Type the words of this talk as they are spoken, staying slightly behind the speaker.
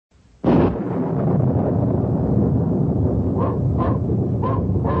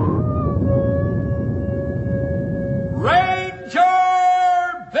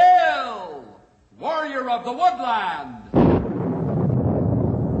woodland.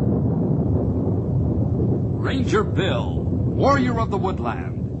 Ranger Bill, warrior of the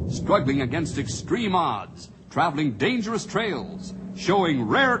woodland, struggling against extreme odds, traveling dangerous trails, showing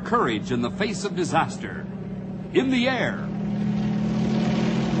rare courage in the face of disaster. In the air.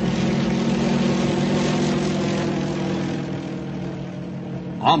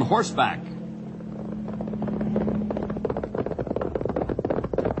 On horseback.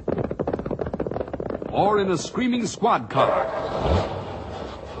 Or in a screaming squad car.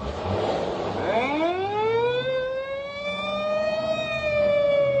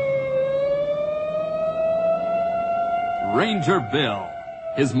 Ranger Bill,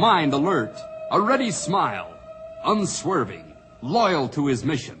 his mind alert, a ready smile, unswerving, loyal to his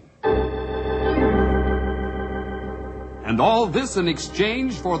mission. And all this in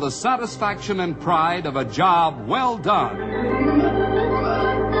exchange for the satisfaction and pride of a job well done.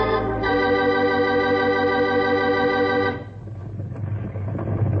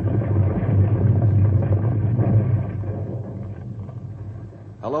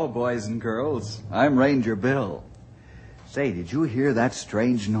 Hello, boys and girls. I'm Ranger Bill. Say, did you hear that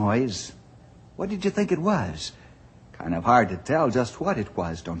strange noise? What did you think it was? Kind of hard to tell just what it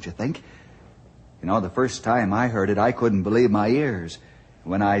was, don't you think? You know, the first time I heard it, I couldn't believe my ears.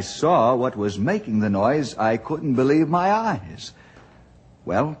 When I saw what was making the noise, I couldn't believe my eyes.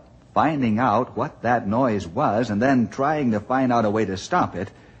 Well, finding out what that noise was and then trying to find out a way to stop it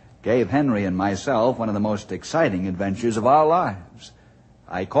gave Henry and myself one of the most exciting adventures of our lives.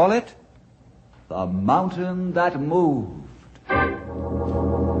 I call it The Mountain That Moved.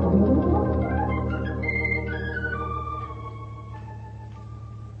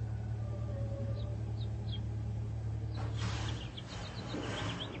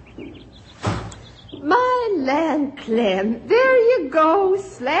 My land, Clem, there you go,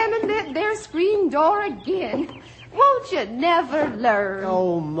 slamming that there screen door again. Won't you never learn?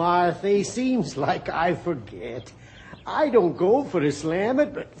 Oh, Marthy, seems like I forget. I don't go for to slam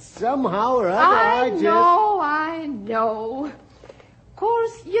it, but somehow or other I know. Of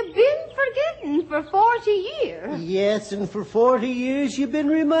course, you've been forgetting for 40 years. Yes, and for 40 years you've been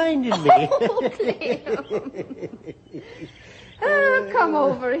reminding me. Oh, Clem. Come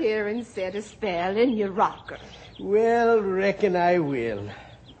over here and set a spell in your rocker. Well, reckon I will.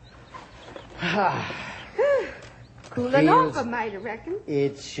 Cooling off, I might reckon.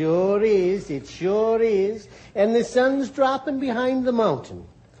 It sure is. And the sun's dropping behind the mountain.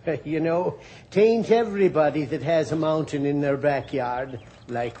 You know, 'tain't everybody that has a mountain in their backyard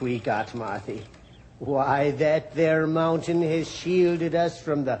like we got, Marthy. Why, that there mountain has shielded us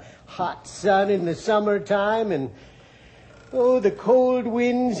from the hot sun in the summertime and, the cold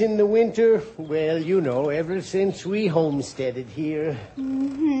winds in the winter. Well, you know, ever since we homesteaded here.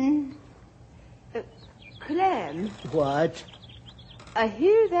 Mm-hmm. Clem. What? I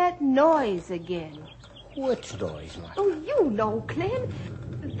hear that noise again. What noise, Martha? Oh, you know, Clem.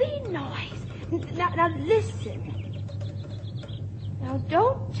 The noise. Now listen. Now,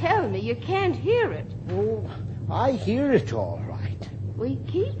 don't tell me you can't hear it. Oh, I hear it all right. We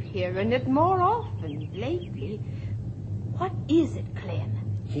keep hearing it more often lately. What is it, Clem?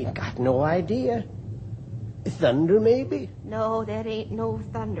 Ain't got no idea. Thunder, maybe? No, that ain't no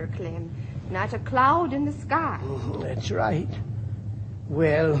thunder, Clem. Not a cloud in the sky. That's right.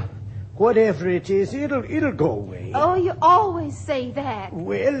 Well, whatever it is, it'll go away. Oh, you always say that.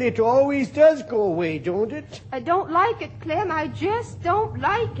 Well, it always does go away, don't it? I don't like it, Clem. I just don't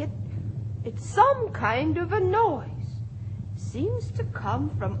like it. It's some kind of a noise. Seems to come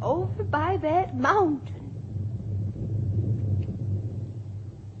from over by that mountain.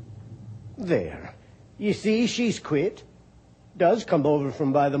 There. You see, she's quit. Does come over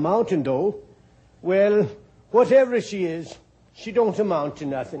from by the mountain, though. Well, whatever she is, she don't amount to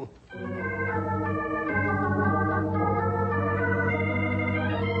nothing.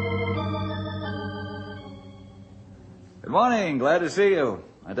 Good morning. Glad to see you.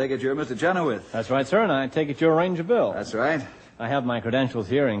 I take it you're Mr. Chenoweth. That's right, sir, and I take it you're Ranger Bill. That's right. I have my credentials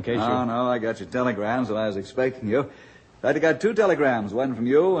here in case you... Oh, no, I got your telegrams when I was expecting you. In fact, I got 2 telegrams, one from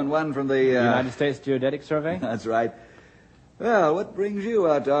you and one from the... United States Geodetic Survey? That's right. Well, what brings you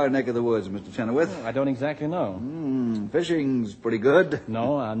out to our neck of the woods, Mr. Chenoweth? I don't exactly know. Fishing's pretty good.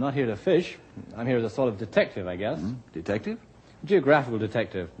 No, I'm not here to fish. I'm here as a sort of detective, I guess. Detective? Geographical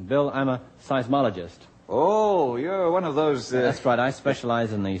detective. Bill, I'm a seismologist. Oh, you're one of those... That's right. I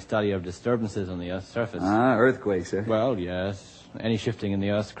specialize in the study of disturbances on the Earth's surface. Earthquakes, eh? Well, yes. Any shifting in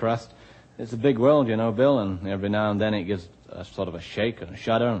the Earth's crust. It's a big world, you know, Bill, and every now and then it gives a sort of a shake and a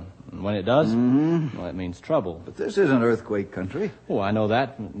shudder, and when it does, well, it means trouble. But this isn't earthquake country. Oh, I know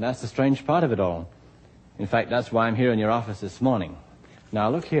that. That's the strange part of it all. In fact, that's why I'm here in your office this morning.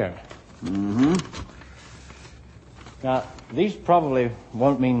 Now, look here. Mm-hmm. Now, these probably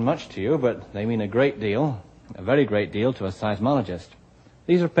won't mean much to you, but they mean a great deal, a very great deal to a seismologist.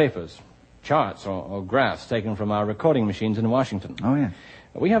 These are papers, charts, or graphs taken from our recording machines in Washington. Oh, yeah.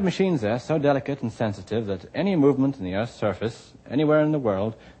 We have machines there so delicate and sensitive that any movement in the Earth's surface, anywhere in the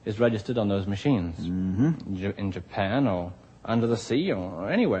world, is registered on those machines. Mm-hmm. In Japan, or under the sea, or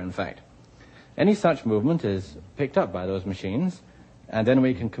anywhere, in fact. Any such movement is picked up by those machines, and then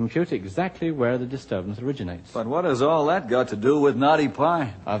we can compute exactly where the disturbance originates. But what has all that got to do with Knotty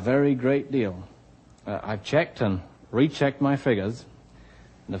Pine? A very great deal. I've checked and rechecked my figures,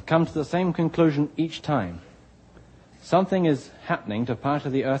 and have come to the same conclusion each time. Something is happening to part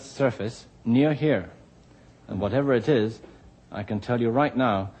of the Earth's surface near here. And whatever it is, I can tell you right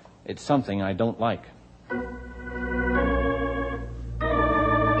now, it's something I don't like.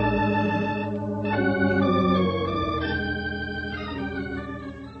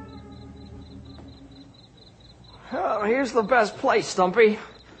 Oh, here's the best place, Stumpy.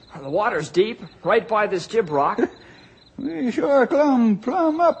 The water's deep, right by this jib rock. We sure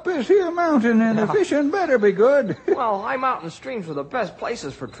plumb up this here mountain, and the fishing better be good. Well, high mountain streams are the best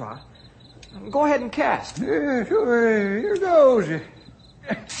places for trout. Go ahead and cast. Yeah, sure, here goes.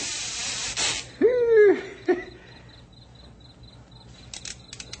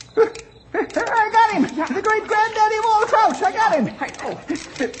 I got him! The great granddaddy of all trouts! I got him!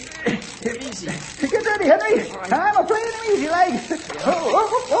 Easy. Get ready, Henry! I'm a playing him easy, like.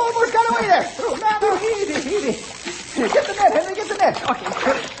 Almost got away there! No, easy. Get the net, Henry, get the net.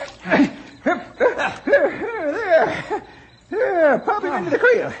 Okay. There, pop him into the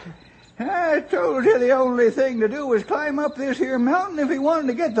creel. I told you the only thing to do was climb up this here mountain if he wanted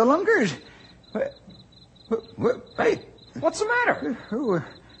to get the lunkers. Hey. What's the matter?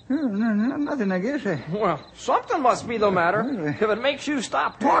 Nothing, I guess. Well, something must be the matter if it makes you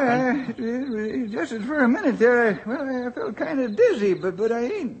stop talking. Just for a minute there, I felt kind of dizzy, but I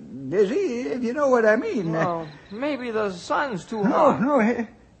ain't dizzy, if you know what I mean. Well, maybe the sun's too hot. No, hey,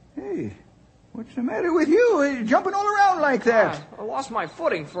 what's the matter with you? Jumping all around like that. I lost my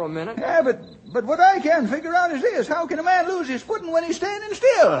footing for a minute. Yeah, but what I can't figure out is this. How can a man lose his footing when he's standing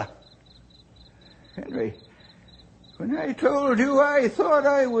still? Henry, when I told you I thought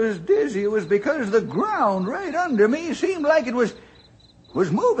I was dizzy, it was because the ground right under me seemed like it was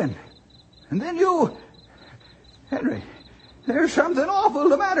moving. And then you... Henry, there's something awful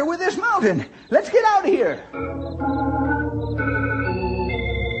the matter with this mountain. Let's get out of here.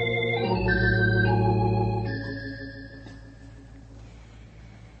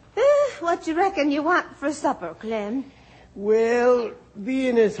 What you reckon you want for supper, Clem? Well,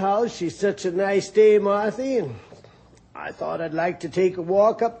 being his house, she's such a nice day, Marthy, and I thought I'd like to take a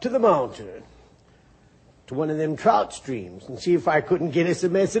walk up to the mountain, to one of them trout streams, and see if I couldn't get us a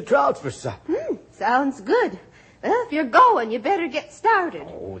mess of trout for supper. Sounds good. Well, if you're going, you better get started.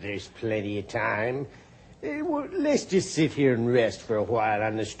 Oh, there's plenty of time. Well, let's just sit here and rest for a while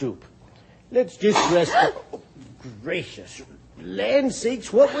on the stoop. Let's just rest. Oh, gracious. Land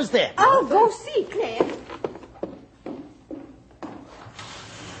sakes, what was that? I'll go see, Clem.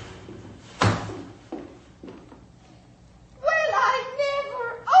 Well, I never.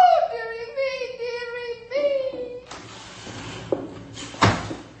 Oh, dearie me.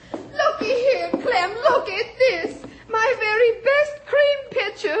 Looky here, Clem, look at this. My very best cream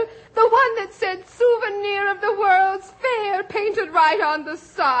pitcher. The one that said souvenir of the World's Fair painted right on the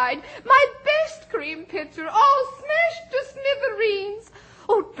side. My best cream pitcher, all smashed to smithereens.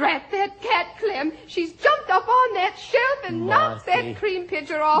 Oh, drat that cat, Clem. She's jumped up on that shelf and knocked that cream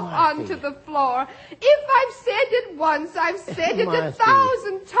pitcher off onto the floor. If I've said it once, I've said it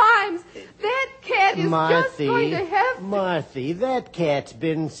 1,000 times. That cat is just going to have to... Marthy, that cat's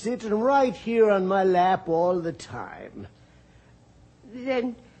been sitting right here on my lap all the time.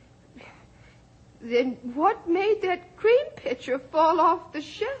 Then what made that cream pitcher fall off the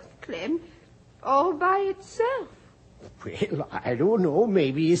shelf, Clem, all by itself? Well, I don't know.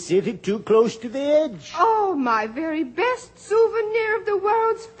 Maybe you set it too close to the edge. Oh, my very best souvenir of the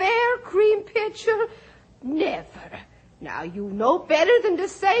World's Fair cream pitcher. Never. Now, you know better than to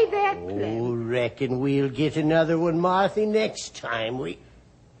say that, Clem. Oh, reckon we'll get another one, Marthy, next time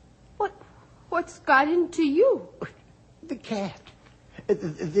What's got into you? The cat.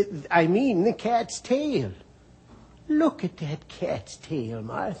 I mean the cat's tail. Look at that cat's tail,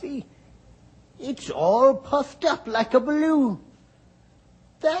 Marthy. It's all puffed up like a balloon.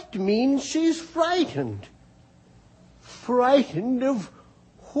 That means she's frightened. Frightened of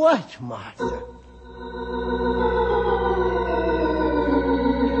what, Martha?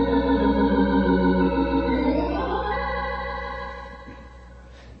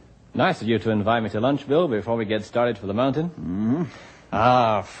 Nice of you to invite me to lunch, Bill, before we get started for the mountain. Mm-hmm.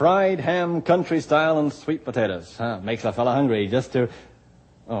 Ah, fried ham, country style, and sweet potatoes. Makes a fella hungry just to...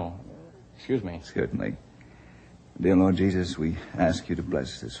 Oh, excuse me. Certainly. Dear Lord Jesus, we ask you to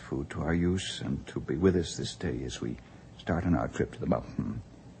bless this food to our use and to be with us this day as we start on our trip to the mountain.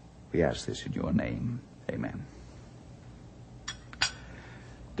 We ask this in your name. Amen.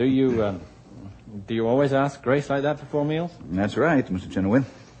 Do you always ask grace like that before meals? That's right, Mr.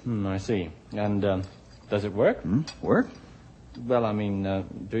 Chenoweth. I see. And does it work? Work? Well, I mean,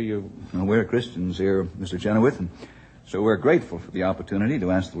 do you... Well, we're Christians here, Mr. Chenoweth, and so we're grateful for the opportunity to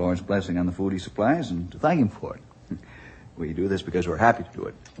ask the Lord's blessing on the food he supplies and to thank him for it. We do this because we're happy to do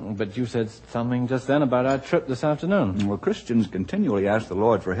it. But you said something just then about our trip this afternoon. Well, Christians continually ask the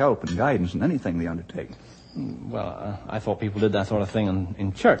Lord for help and guidance in anything they undertake. Well, I thought people did that sort of thing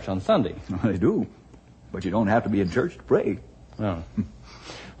in church on Sunday. Well, they do. But you don't have to be in church to pray. Oh.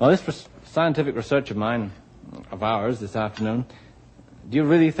 Well, this scientific research of ours this afternoon, do you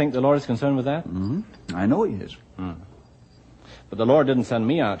really think the Lord is concerned with that? Mm-hmm. I know he is. But the Lord didn't send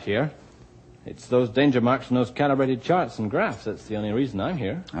me out here. It's those danger marks and those calibrated charts and graphs. That's the only reason I'm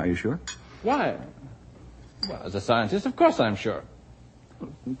here. Are you sure? Why? Well, as a scientist, of course I'm sure.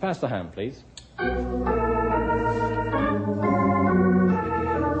 Pass the ham, please.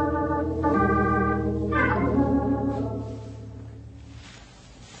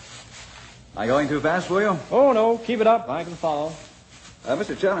 Am I going too fast for you? Oh, no, keep it up. I can follow.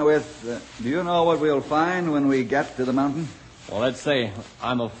 Mr. Chenoweth, do you know what we'll find when we get to the mountain? Well, let's say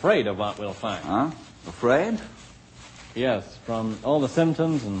I'm afraid of what we'll find. Huh? Afraid? Yes, from all the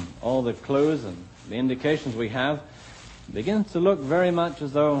symptoms and all the clues and the indications we have, it begins to look very much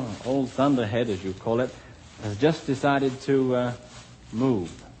as though old Thunderhead, as you call it, has just decided to move.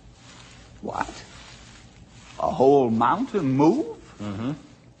 What? A whole mountain move? Mm-hmm.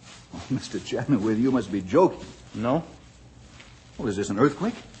 Oh, Mr. Chenoweth, you must be joking. No. Well, is this an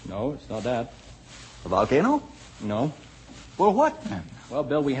earthquake? No, it's not that. A volcano? No. Well, what then? Well,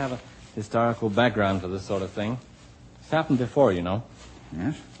 Bill, we have a historical background for this sort of thing. It's happened before, you know.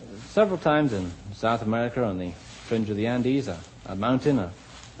 Yes? Several times in South America on the fringe of the Andes, a mountain,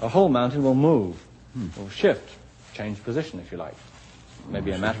 a whole mountain will move, will shift, change position, if you like.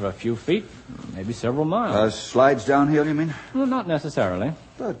 Maybe a matter of a few feet, maybe several miles. Slides downhill, you mean? Well, not necessarily.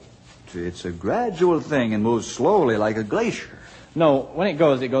 But it's a gradual thing and moves slowly like a glacier. No, when it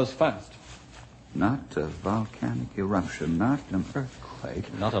goes fast. Not a volcanic eruption, not an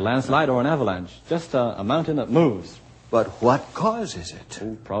earthquake. Not a landslide or an avalanche, just a mountain that moves. But what causes it?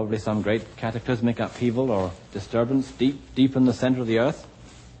 Oh, probably some great cataclysmic upheaval or disturbance deep in the center of the earth.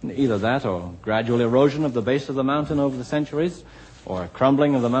 Either that or gradual erosion of the base of the mountain over the centuries, or a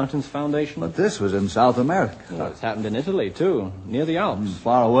crumbling of the mountain's foundation. But this was in South America. Well, it's happened in Italy, too, near the Alps.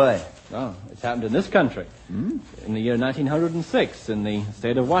 Far away. Oh, it's happened in this country. In the year 1906, in the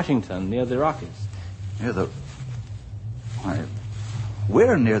state of Washington, near the Rockies. Near the... Why,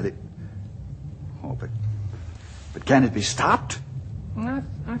 where near the... Oh, but can it be stopped? I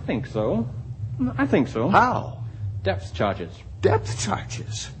think so. I think so. How? Depth charges. Depth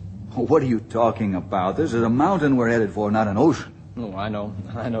charges? Oh, what are you talking about? This is a mountain we're headed for, not an ocean. Oh, I know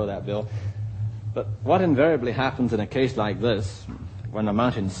that, Bill. But what invariably happens in a case like this, when the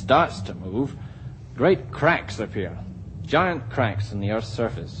mountain starts to move, great cracks appear. Giant cracks in the Earth's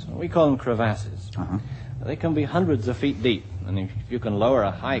surface. We call them crevasses. Uh-huh. They can be hundreds of feet deep, and if you can lower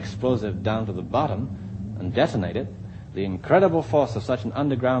a high explosive down to the bottom and detonate it, the incredible force of such an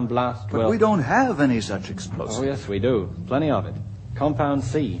underground blast will... But we don't have any such explosives. Oh, yes, we do. Plenty of it. Compound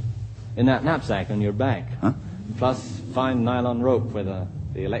C. In that knapsack on your back. Huh? Plus fine nylon rope with the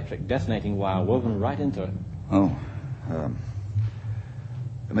electric detonating wire woven right into it. Oh,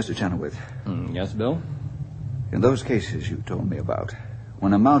 Mr. Chenoweth. Yes, Bill? In those cases you told me about,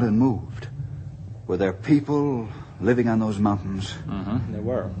 when a mountain moved, were there people living on those mountains? Mm-hmm, there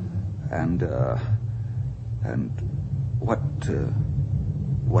were. And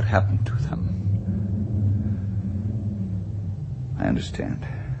what happened to them? I understand.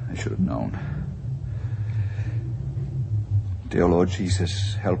 I should have known. Dear Lord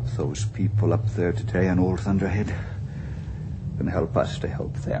Jesus, help those people up there today on Old Thunderhead, and help us to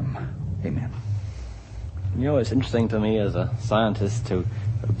help them. Amen. You know, it's interesting to me as a scientist to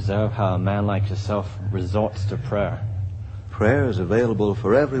observe how a man like yourself resorts to prayer. Prayer is available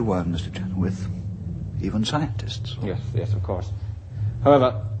for everyone, Mr. Chenoweth, even scientists. Yes, of course.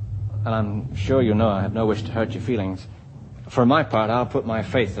 However, and I'm sure you know I have no wish to hurt your feelings, for my part, I'll put my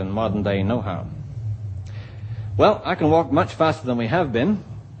faith in modern-day know-how. Well, I can walk much faster than we have been.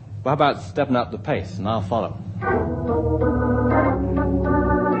 How about stepping up the pace, and I'll follow.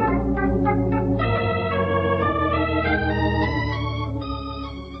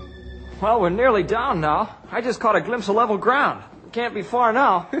 Well, we're nearly down now. I just caught a glimpse of level ground. Can't be far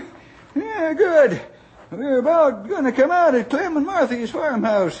now. Yeah, good. We're about going to come out at Clem and Marthy's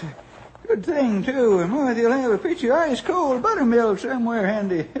farmhouse. Good thing, too. Marthy'll have a pitcher of ice-cold buttermilk somewhere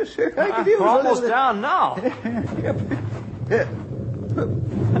handy. Yes, sir. I could use We're almost down now. Yep.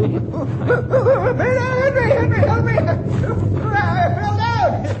 Henry, help me. I fell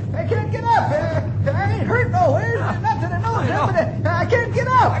down. I can't get up. I ain't hurt nowhere. Not that I know of, but I can't get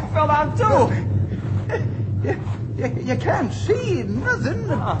up. I fell down, too. You can't see nothing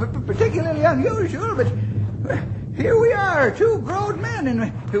particularly unusual, but here we are, two grown men,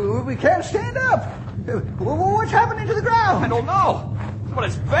 and we can't stand up. What's happening to the ground? I don't know. But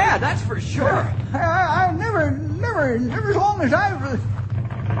it's bad, that's for sure. I never as long as I've...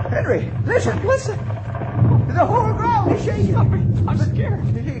 Henry, listen. The whole ground is shaking. I'm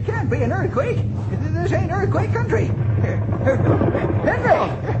scared. It can't be an earthquake. This ain't earthquake country. Henry!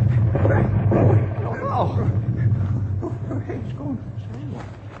 Oh. Hey, it's going.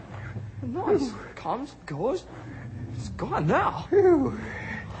 The noise comes, goes. It's gone now.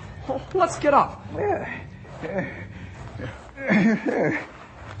 Oh, let's get up.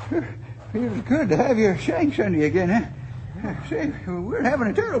 Feels good to have your shanks under you again, huh? Say, we're having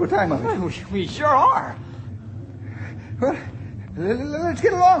a terrible time of it. We sure are. Well, let's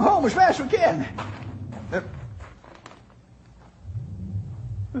get along home as fast as we can.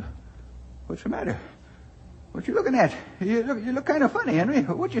 What's the matter? What you looking at? You look kind of funny, Henry.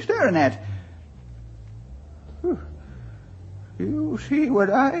 What you staring at? You see what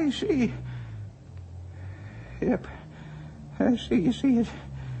I see? Yep. I see you see it.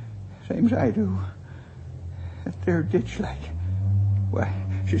 Same as I do. That there ditch like. Why,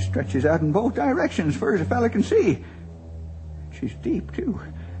 she stretches out in both directions far as a fella can see. She's deep, too.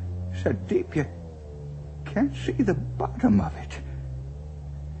 So deep you can't see the bottom of it.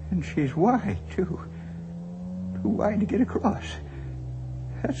 And she's wide, too. Too wide to get across.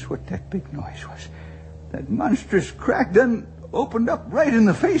 That's what that big noise was. That monstrous crack done opened up right in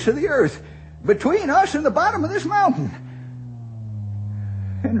the face of the earth, between us and the bottom of this mountain.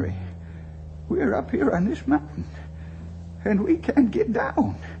 Henry, we're up here on this mountain, and we can't get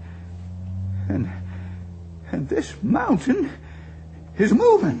down. And this mountain is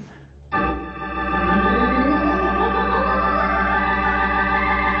moving.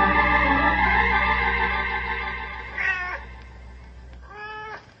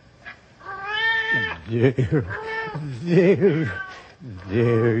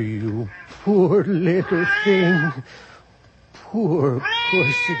 There, you poor little thing. Poor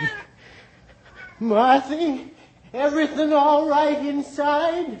pussy. Marthy, everything all right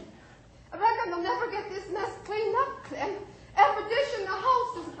inside? I reckon they'll never get this mess cleaned up, Clem. Every dish in the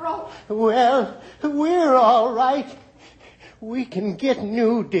house is broke. Well, we're all right. We can get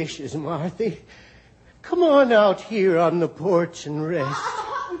new dishes, Marthy. Come on out here on the porch and rest. I'm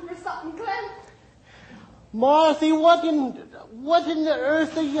hunting for something, Clem. Marthy, what in the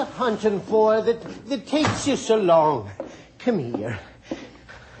earth are you hunting for that takes you so long? Come here.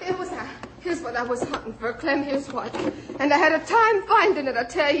 Here's what I was hunting for, Clem, here's what. And I had a time finding it, I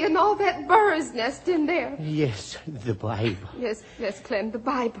tell you, and all that bird's nest in there. Yes, the Bible. Yes, Clem, the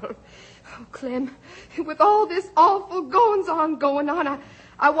Bible. Oh, Clem, with all this awful goings-on going on,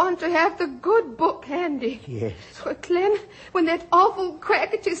 I want to have the good book handy. Yes. But, Clem, when that awful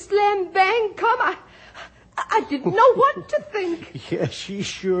crackety slam bang come, I didn't know what to think. Yes, she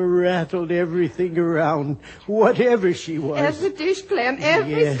sure rattled everything around, whatever she was. Every dish, Clem,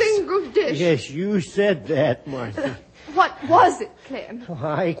 every single dish. Yes, you said that, Marthy. What was it, Clem? Oh,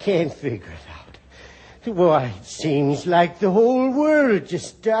 I can't figure it out. Why, it seems like the whole world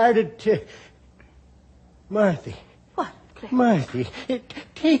just started to... Marthy. What, Clem? Marthy,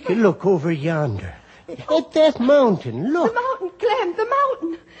 take a look over yonder. At that mountain, look. The mountain, Clem, the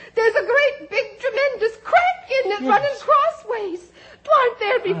mountain. There's a great, big, tremendous crack in it running crossways. T'warn't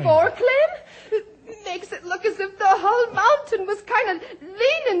there before, Clem. It makes it look as if the whole mountain was kind of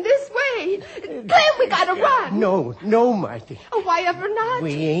leaning this way. Clem, we gotta run. No, Marthy. Oh, why ever not?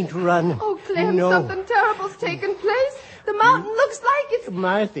 We ain't running. Oh, Clem, no. Something terrible's taken place. The mountain looks like it's...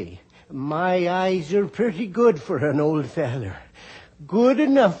 Marthy, my eyes are pretty good for an old feller. Good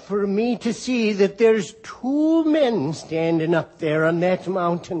enough for me to see that there's two men standing up there on that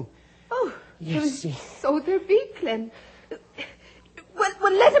mountain. Oh, you see. So there be, Clem.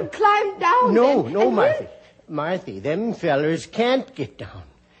 Well, let him climb down. No, Marthy. Marthy, them fellers can't get down.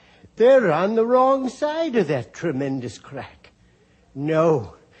 They're on the wrong side of that tremendous crack.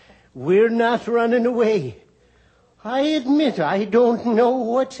 No, we're not running away. I admit I don't know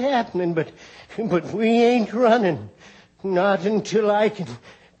what's happening, but we ain't running. Not until I can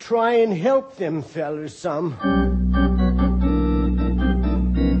try and help them fellers some.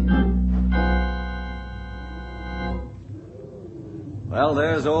 Well,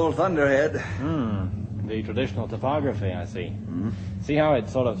 there's old Thunderhead. The traditional topography, I see. See how it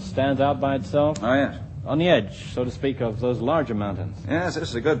sort of stands out by itself? Oh, yes. On the edge, so to speak, of those larger mountains. Yes, this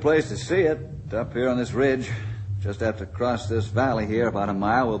is a good place to see it. Up here on this ridge. Just have to cross this valley here about a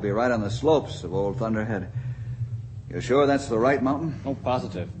mile. We'll be right on the slopes of old Thunderhead. You sure that's the right mountain? Oh,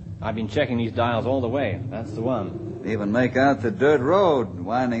 positive. I've been checking these dials all the way. That's the one. Even make out the dirt road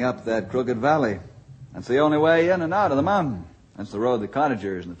winding up that crooked valley. That's the only way in and out of the mountain. That's the road the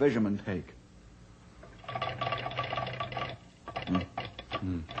cottagers and the fishermen take.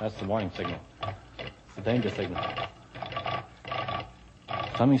 That's the warning signal. It's the danger signal.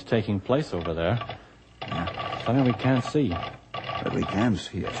 Something's taking place over there. Yeah. Something we can't see. But we can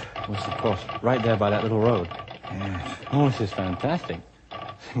see it. Yes, of course. Right there by that little road. Yes. Oh, this is fantastic.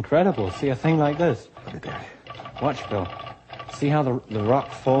 It's incredible to see a thing like this. Look at that. Watch, Bill. See how the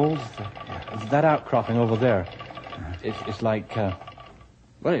rock folds? That outcropping over there. It's like,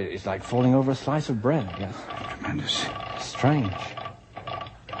 it's like falling over a slice of bread, I guess. Tremendous. Strange.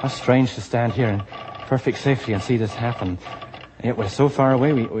 How strange to stand here in perfect safety and see this happen. And yet we're so far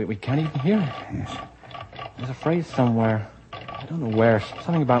away we can't even hear it. Yes. There's a phrase somewhere, I don't know where,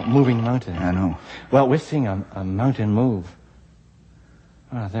 something about moving mountains. I know. Well, we're seeing a mountain move.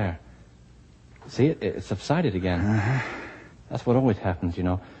 Ah, there. See, it subsided again. That's what always happens, you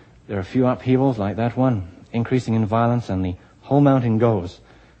know. There are a few upheavals like that one, increasing in violence, and the whole mountain goes.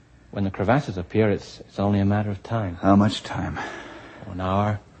 When the crevasses appear, it's only a matter of time. How much time? An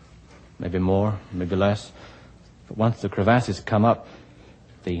hour, maybe more, maybe less. But once the crevasses come up,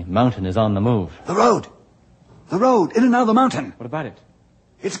 the mountain is on the move. The road! The road! In and out of the mountain! What about it?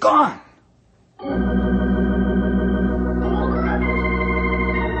 It's gone!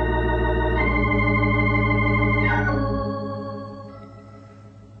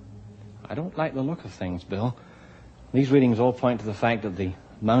 I don't like the look of things, Bill. These readings all point to the fact that the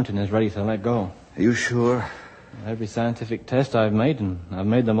mountain is ready to let go. Are you sure? Every scientific test I've made, and I've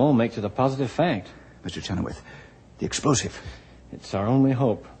made them all, makes it a positive fact. Mr. Chenoweth, the explosive. It's our only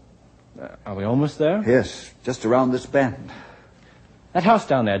hope. Are we almost there? Yes, just around this bend. That house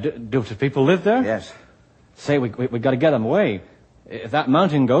down there, do people live there? Yes. Say, we got to get them away. If that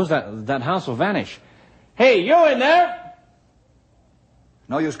mountain goes, that house will vanish. Hey, you in there?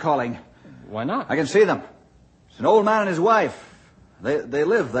 No use calling. Why not? I can see them. It's an old man and his wife. They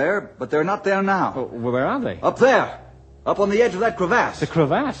live there, but they're not there now. Oh, where are they? Up there. Up on the edge of that crevasse. The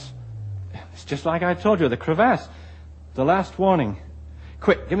crevasse? It's just like I told you, the crevasse. The last warning.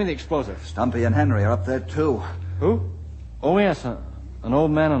 Quick, give me the explosive. Stumpy and Henry are up there, too. Who? Oh, yes, an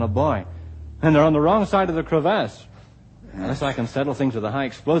old man and a boy. And they're on the wrong side of the crevasse. Yes. Unless I can settle things with a high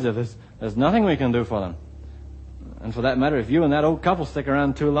explosive, there's nothing we can do for them. And for that matter, if you and that old couple stick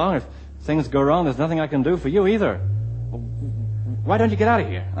around too long, if things go wrong, there's nothing I can do for you either. Why don't you get out of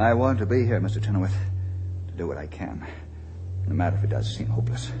here? I want to be here, Mr. Chenoweth, to do what I can, no matter if it does seem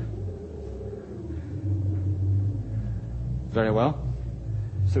hopeless. Very well.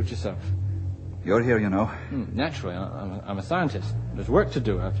 Suit yourself. You're here, you know. Naturally. I'm a scientist. There's work to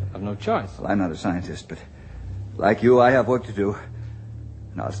do. I've no choice. Well, I'm not a scientist, but like you, I have work to do,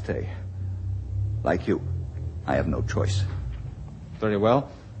 and I'll stay. Like you, I have no choice. Very well,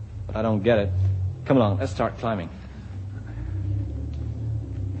 but I don't get it. Come along, let's start climbing.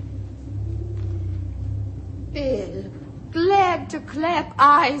 Bill, glad to clap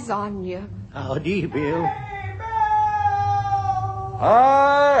eyes on you. Howdy, Bill.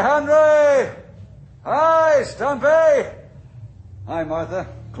 Hi, Henry! Hi, Stumpy! Hi, Martha.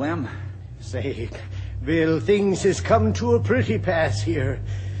 Clem. Say, Bill, things has come to a pretty pass here.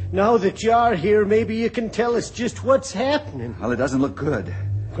 Now that you are here, maybe you can tell us just what's happening. Well, it doesn't look good.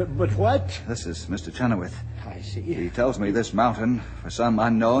 But what? This is Mr. Chenoweth. I see. He tells me this mountain, for some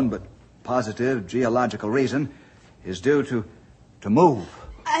unknown but positive geological reason, is due to move.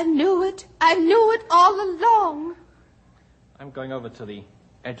 I knew it. I knew it all along. I'm going over to the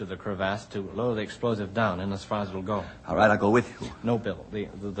edge of the crevasse to lower the explosive down in as far as it'll go. All right, I'll go with you. No, Bill.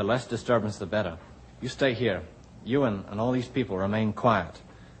 The less disturbance, the better. You stay here. You and all these people remain quiet.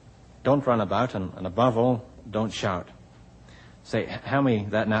 Don't run about, and above all, don't shout. Say, hand me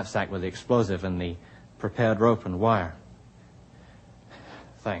that knapsack with the explosive and the prepared rope and wire.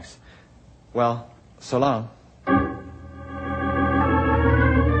 Thanks. Well, so long.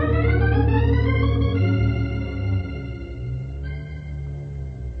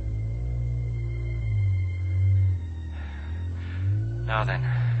 Now then,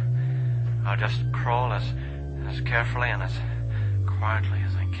 I'll just crawl as carefully and as quietly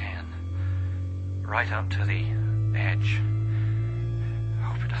as I can, right up to the edge.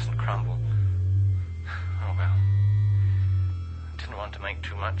 Hope it doesn't crumble. Oh, well. Didn't want to make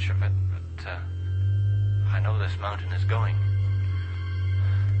too much of it, but I know this mountain is going.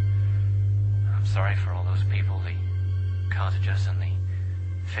 I'm sorry for all those people, the cottagers and the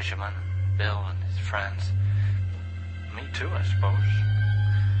fishermen, Bill and his friends. Me too, I suppose.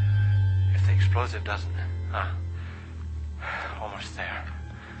 If the explosive doesn't... almost there.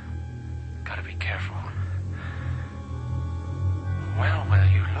 Gotta be careful. Well, will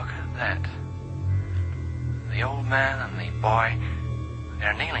you look at that? The old man and the boy,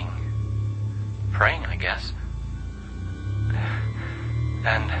 they're kneeling. Praying, I guess.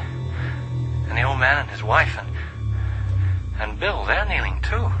 And the old man and his wife and Bill, they're kneeling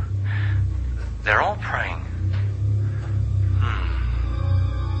too. They're all praying.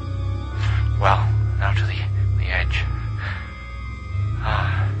 Well, now to the edge.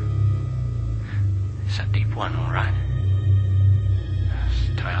 It's a deep one, all right.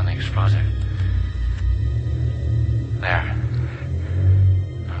 Let's tie on the explosive. There.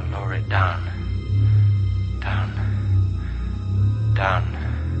 I'll lower it down. Down.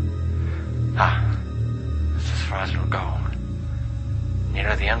 That's as far as it'll go.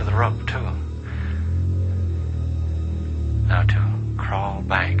 Near the end of the rope, too. Now to crawl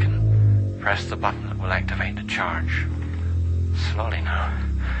back and press the button that will activate the charge. Slowly now.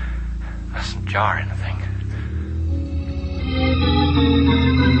 Mustn't jar anything.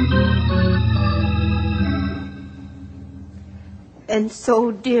 And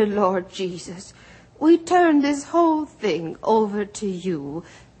so, dear Lord Jesus, we turn this whole thing over to you.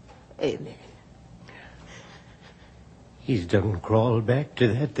 Amen. He's done crawled back to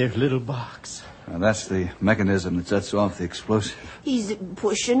that there little box. And that's the mechanism that sets off the explosive. He's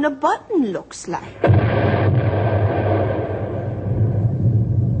pushing a button, looks like.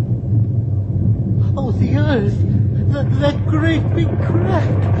 Oh, the earth. That great big crack.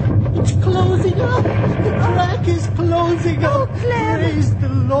 It's closing up. The crack is closing up. Oh, Clem. Praise the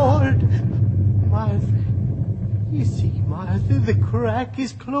Lord. Martha. You see, Martha, the crack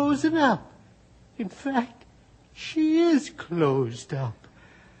is closing up. In fact, she is closed up.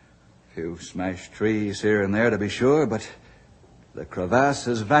 A few smashed trees here and there, to be sure, but the crevasse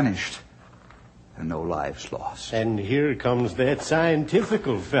has vanished. And no lives lost. And here comes that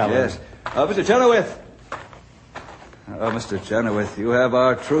scientifical fellow. Yes. Mr. Chenoweth. Mr. Chenoweth, you have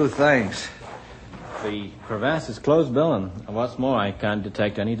our true thanks. The crevasse is closed, Bill, and what's more, I can't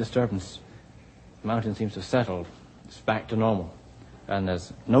detect any disturbance. The mountain seems to have settled. It's back to normal. And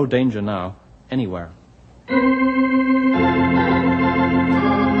there's no danger now, anywhere.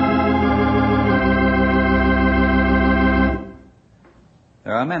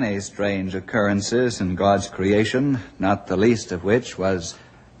 There are many strange occurrences in God's creation, not the least of which was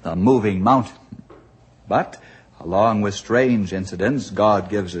the moving mountain. But, along with strange incidents, God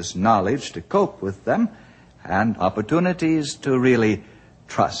gives us knowledge to cope with them and opportunities to really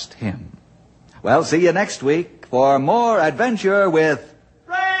trust Him. Well, see you next week for more adventure with